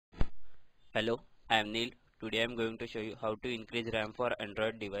Hello, I am Neil. Today I am going to show you how to increase RAM for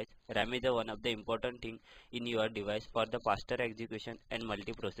Android device. RAM is one of the important thing in your device for the faster execution and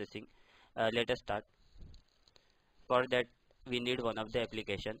multiprocessing. Let us start. For that we need one of the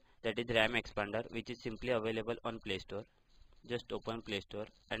application, that is RAM Expander, which is simply available on Play Store. Just open Play Store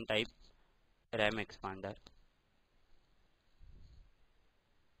and type RAM Expander.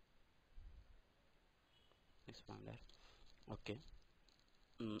 Okay.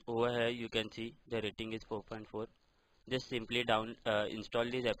 Over here you can see the rating is 4.4. Just simply install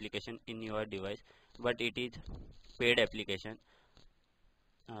this application in your device, but it is paid application.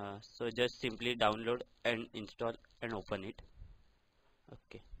 So just simply download and install and open it.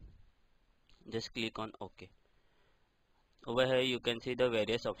 Okay, just click on OK. Over here you can see the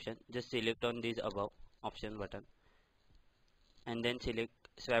various options. Just select on this above option button and then select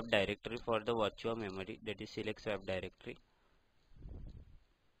swap directory for the virtual memory, that is select swap directory.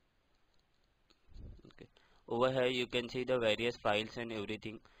 Okay, over here you can see the various files and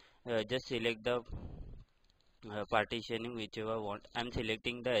everything. Just select the partitioning whichever want. I'm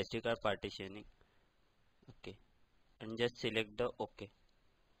selecting the SD card partitioning. Okay, and just select the OK.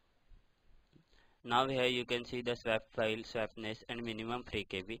 Now here you can see the swap file, Swappiness and minimum free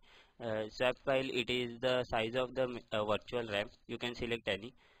KB. Swap file, it is the size of the virtual RAM. You can select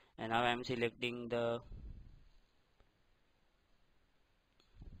any, and now I am selecting the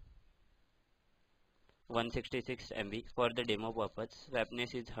 166 MB for the demo purpose.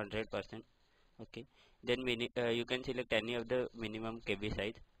 Swappiness is 100%. Okay, then you can select any of the minimum KB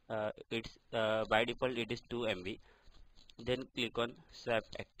size. It's by default it is 2 MB. Then click on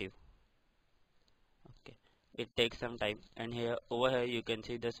SwapActive. Okay, it takes some time, and over here you can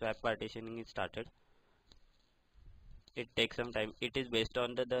see the swap partitioning is started. It takes some time. It is based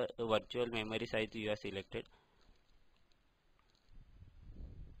on the virtual memory size you have selected.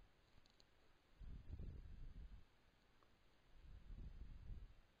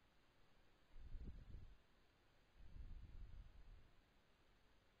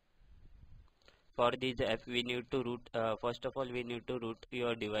 For this app we need to root, first of all we need to root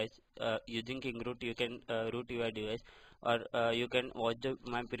your device. Using KingRoot you can root your device, or you can watch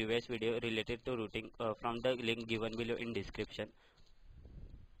my previous video related to routing from the link given below in description.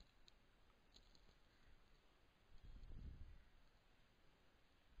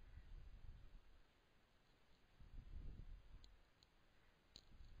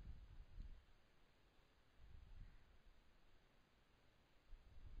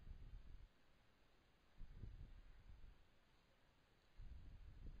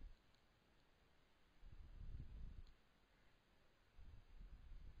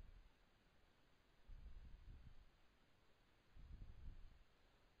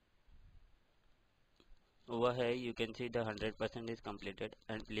 Over here you can see the 100% is completed,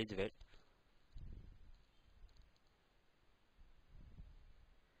 and please wait.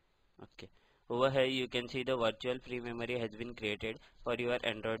 Okay, over here you can see the virtual free memory has been created for your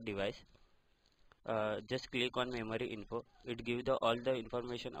Android device. Just click on memory info. It gives all the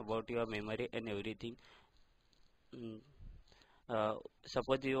information about your memory and everything.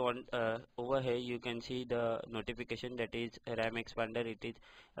 Suppose you want, over here you can see the notification, that is RAM expander. It is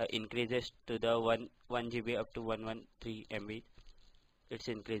increases to the 1 GB up to 113 MB. It's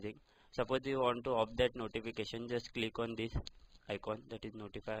increasing. Suppose you want to off that notification, just click on this icon, that is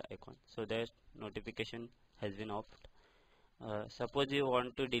notify icon, so that notification has been off. Suppose you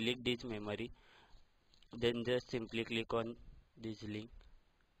want to delete this memory, then just simply click on this link,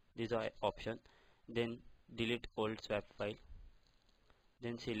 this option, then delete old swap file,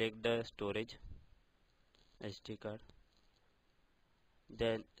 then select the storage SD card,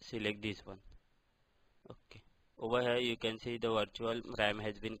 then select this one. Okay, over here you can see the virtual RAM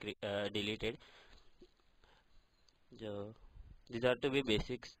has been deleted. These are to be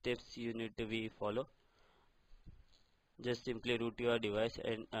basic steps you need to be follow. Just simply root your device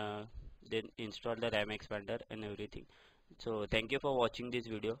and then install the RAM expander and everything. So thank you for watching this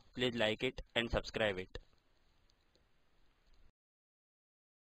video. Please like it and subscribe it.